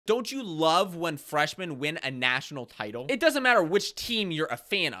Don't you love when freshmen win a national title? It doesn't matter which team you're a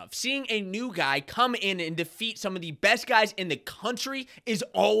fan of. Seeing a new guy come in and defeat some of the best guys in the country is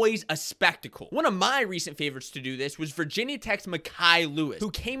always a spectacle. One of my recent favorites to do this was Virginia Tech's Mekhi Lewis,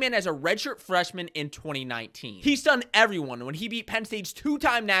 who came in as a redshirt freshman in 2019. He stunned everyone when he beat Penn State's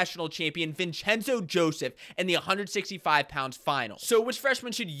two-time national champion Vincenzo Joseph in the 165 pounds final. So which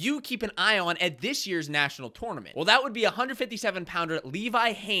freshman should you keep an eye on at this year's national tournament? Well, that would be 157-pounder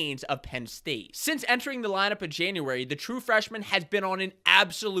Levi Haines of Penn State. Since entering the lineup in January, the true freshman has been on an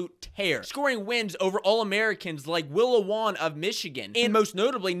absolute tear, scoring wins over All-Americans like Will Lewan of Michigan, and most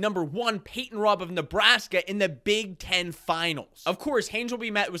notably, #1 Peyton Robb of Nebraska in the Big Ten Finals. Of course, Haines will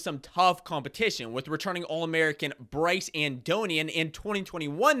be met with some tough competition, with returning All-American Bryce Andonian and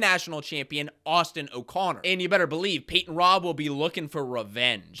 2021 national champion Austin O'Connor. And you better believe Peyton Robb will be looking for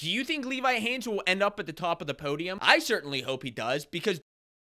revenge. Do you think Levi Haines will end up at the top of the podium? I certainly hope he does, because